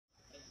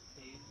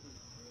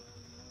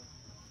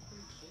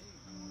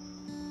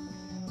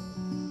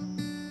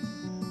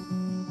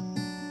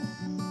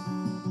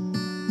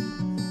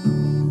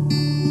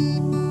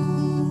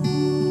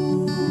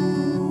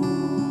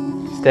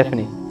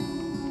Stephanie,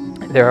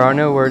 there are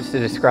no words to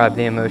describe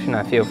the emotion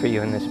I feel for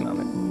you in this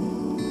moment.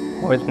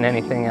 More than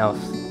anything else,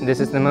 this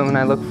is the moment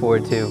I look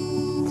forward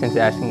to since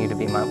asking you to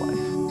be my wife.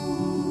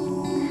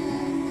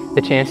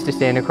 The chance to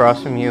stand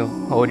across from you,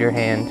 hold your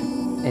hand,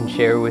 and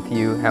share with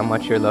you how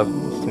much your love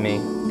means to me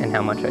and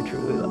how much I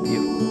truly love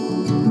you.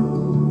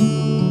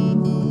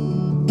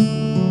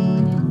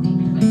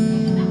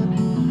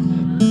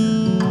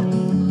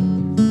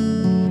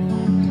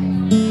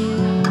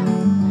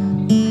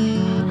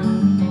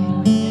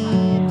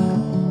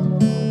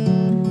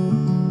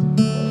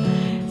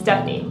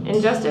 Stephanie,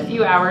 in just a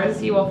few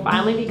hours, you will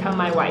finally become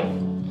my wife.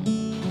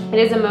 It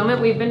is a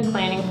moment we've been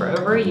planning for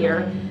over a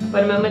year,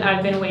 but a moment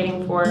I've been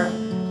waiting for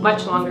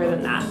much longer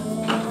than that.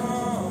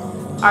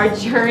 Our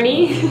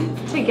journey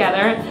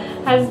together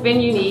has been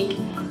unique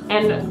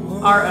and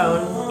our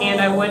own, and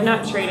I would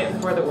not trade it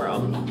for the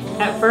world.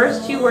 At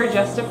first, you were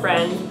just a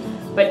friend,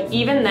 but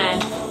even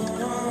then,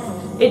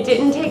 it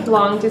didn't take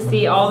long to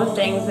see all the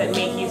things that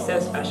make you so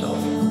special.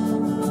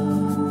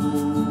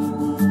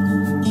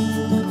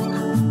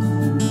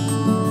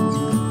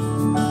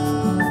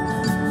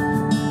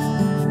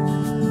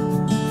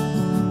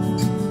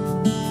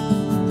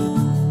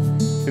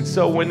 And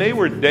so when they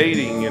were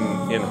dating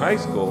in high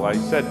school, I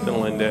said to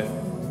Linda,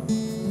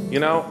 you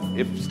know,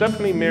 if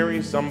Stephanie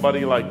marries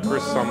somebody like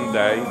Chris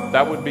someday,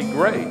 that would be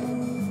great.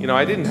 You know,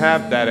 I didn't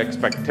have that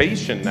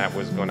expectation that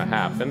was going to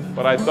happen,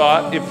 but I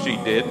thought if she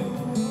did.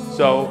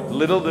 So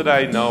little did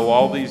I know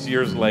all these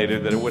years later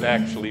that it would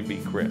actually be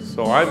Chris.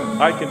 So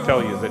I can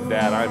tell you that,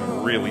 Dad,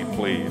 I'm really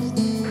pleased.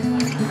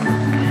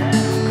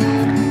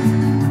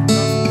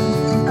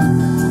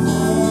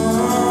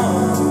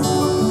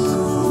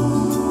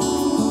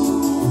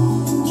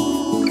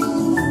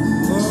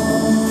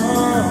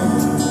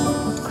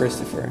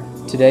 Christopher,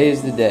 today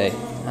is the day.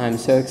 I am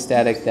so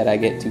ecstatic that I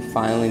get to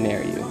finally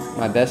marry you,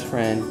 my best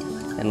friend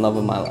and love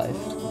of my life.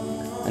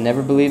 I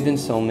never believed in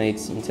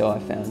soulmates until I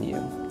found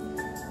you.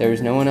 There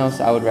is no one else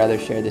I would rather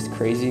share this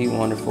crazy,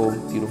 wonderful,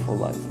 beautiful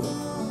life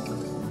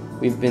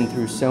with. We've been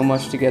through so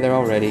much together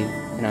already,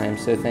 and I am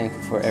so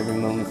thankful for every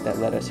moment that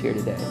led us here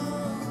today.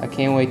 I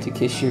can't wait to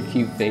kiss your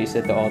cute face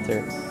at the altar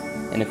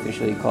and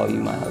officially call you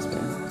my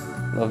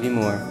husband. Love you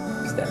more,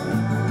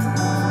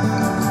 Stephanie.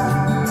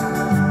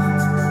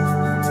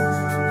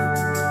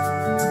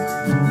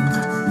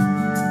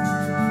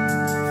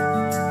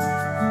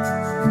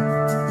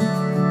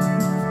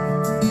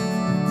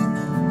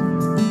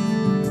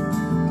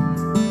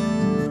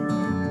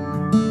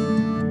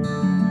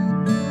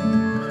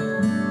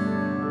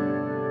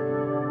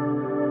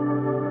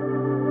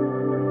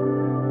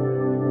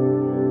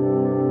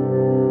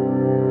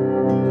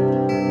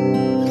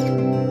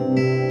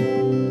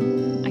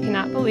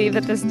 Believe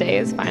that this day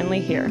is finally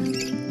here.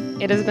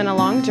 It has been a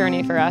long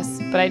journey for us,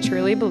 but I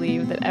truly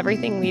believe that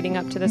everything leading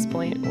up to this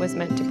point was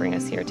meant to bring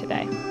us here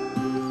today.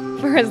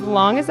 For as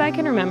long as I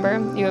can remember,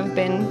 you have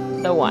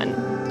been the one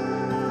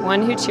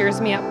who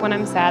cheers me up when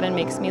I'm sad and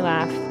makes me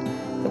laugh,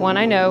 the one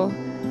I know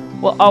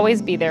will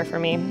always be there for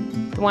me,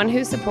 the one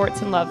who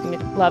supports and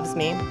loves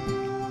me,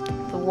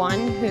 the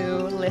one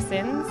who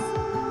listens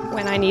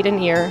when I need an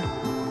ear,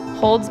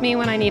 holds me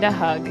when I need a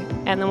hug,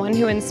 and the one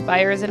who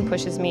inspires and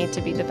pushes me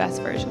to be the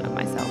best version of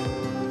myself.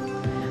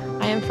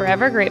 I am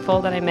forever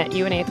grateful that I met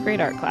you in 8th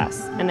grade art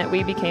class and that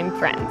we became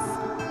friends.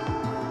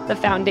 The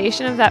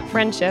foundation of that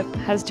friendship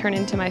has turned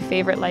into my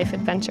favorite life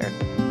adventure.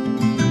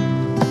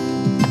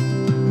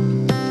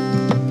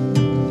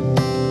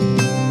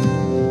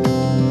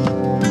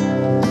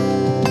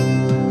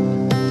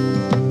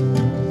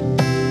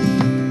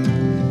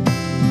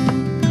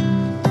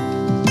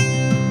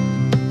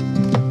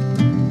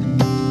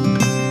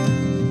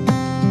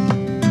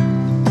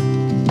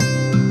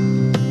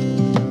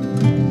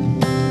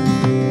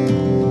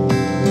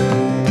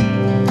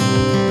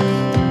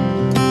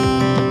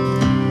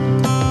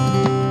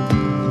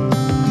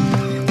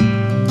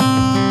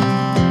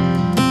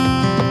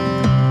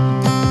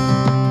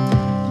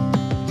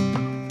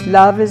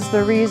 Love is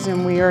the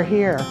reason we are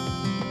here.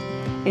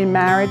 In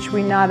marriage,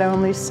 we not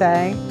only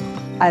say,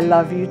 I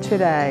love you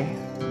today,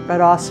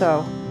 but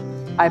also,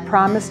 I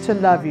promise to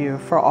love you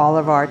for all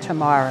of our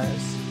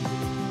tomorrows.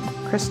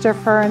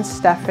 Christopher and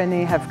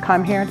Stephanie have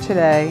come here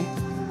today,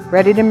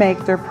 ready to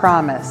make their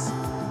promise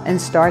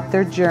and start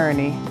their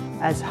journey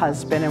as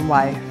husband and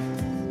wife.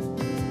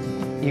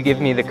 You give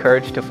me the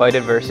courage to fight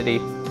adversity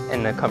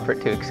and the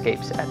comfort to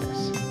escape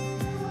sadness.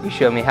 You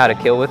show me how to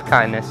kill with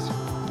kindness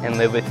and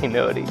live with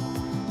humility.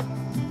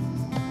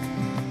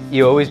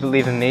 You always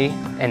believe in me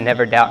and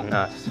never doubt in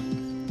us.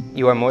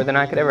 You are more than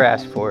I could ever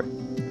ask for.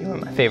 You are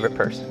my favorite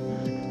person.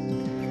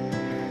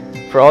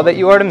 For all that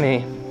you are to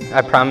me,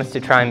 I promise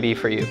to try and be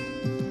for you.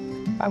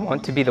 I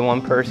want to be the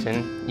one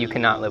person you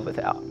cannot live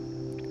without.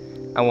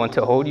 I want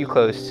to hold you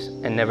close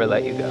and never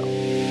let you go.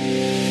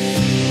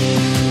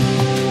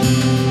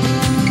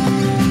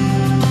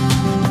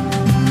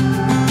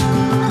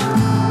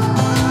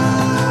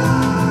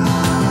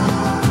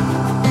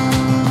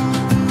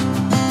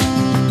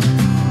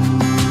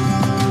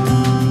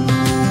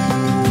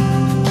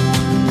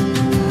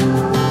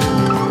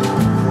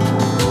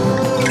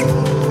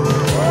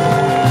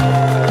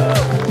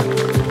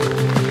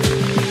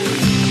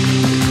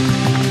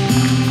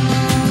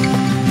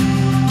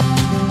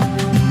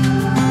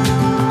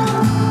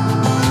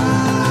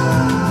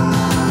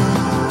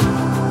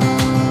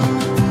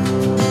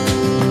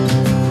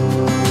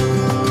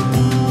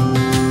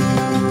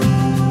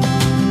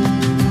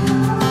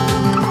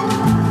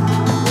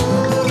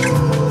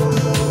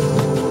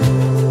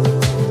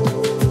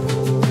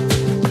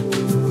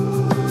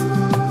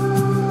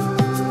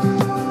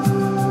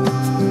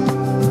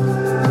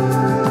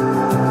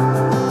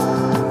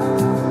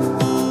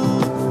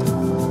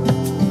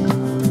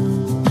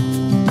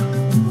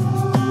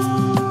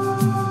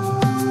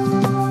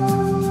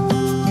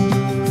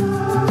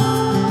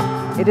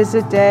 is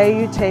a day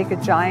you take a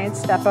giant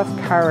step of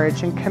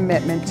courage and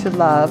commitment to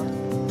love,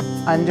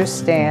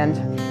 understand,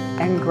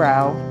 and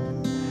grow.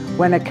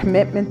 When a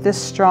commitment this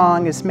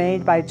strong is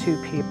made by two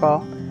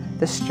people,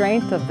 the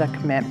strength of the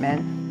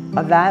commitment,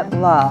 of that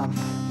love,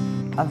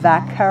 of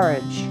that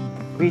courage,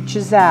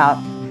 reaches out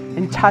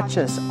and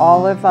touches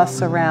all of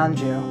us around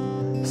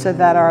you so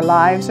that our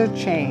lives are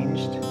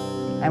changed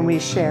and we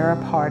share a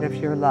part of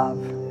your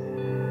love.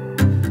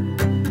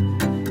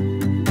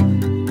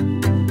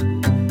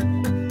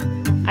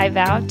 I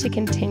vow to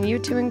continue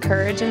to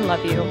encourage and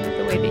love you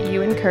the way that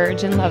you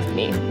encourage and love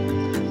me.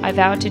 I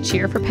vow to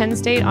cheer for Penn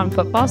State on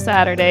football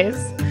Saturdays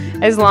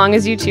as long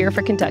as you cheer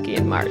for Kentucky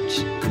in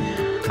March.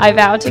 I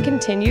vow to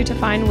continue to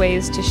find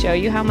ways to show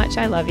you how much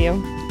I love you.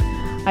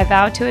 I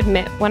vow to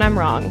admit when I'm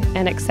wrong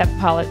and accept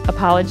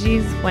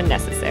apologies when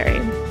necessary.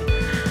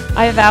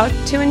 I vow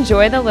to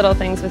enjoy the little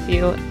things with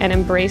you and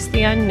embrace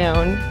the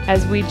unknown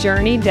as we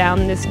journey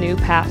down this new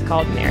path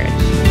called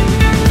marriage.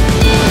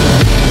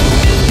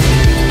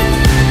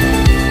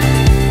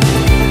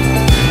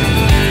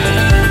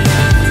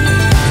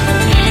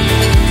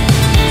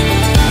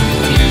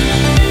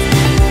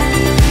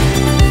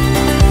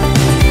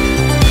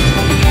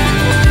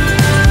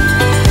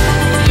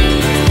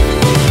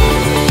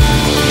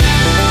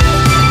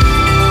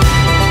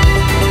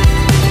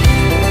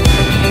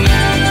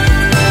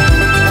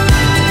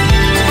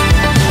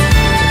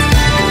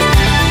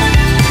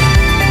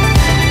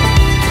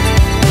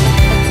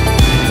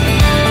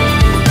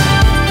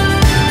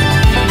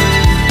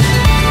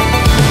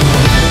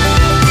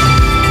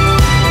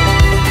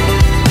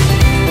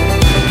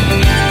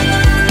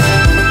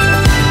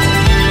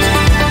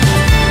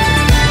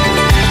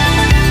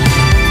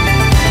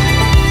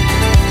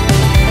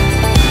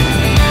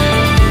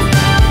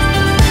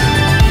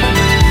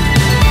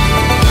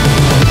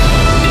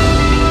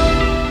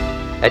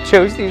 I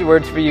chose these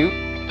words for you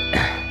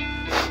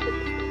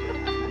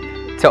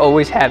to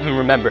always have and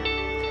remember.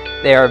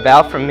 They are a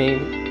vow from me,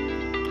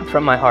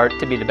 from my heart,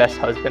 to be the best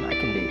husband I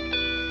can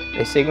be.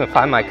 They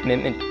signify my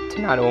commitment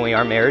to not only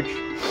our marriage,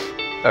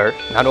 or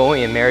not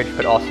only in marriage,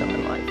 but also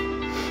in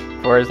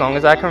life. For as long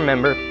as I can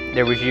remember,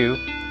 there was you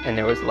and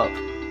there was love.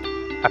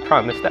 I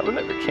promise that will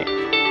never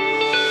change.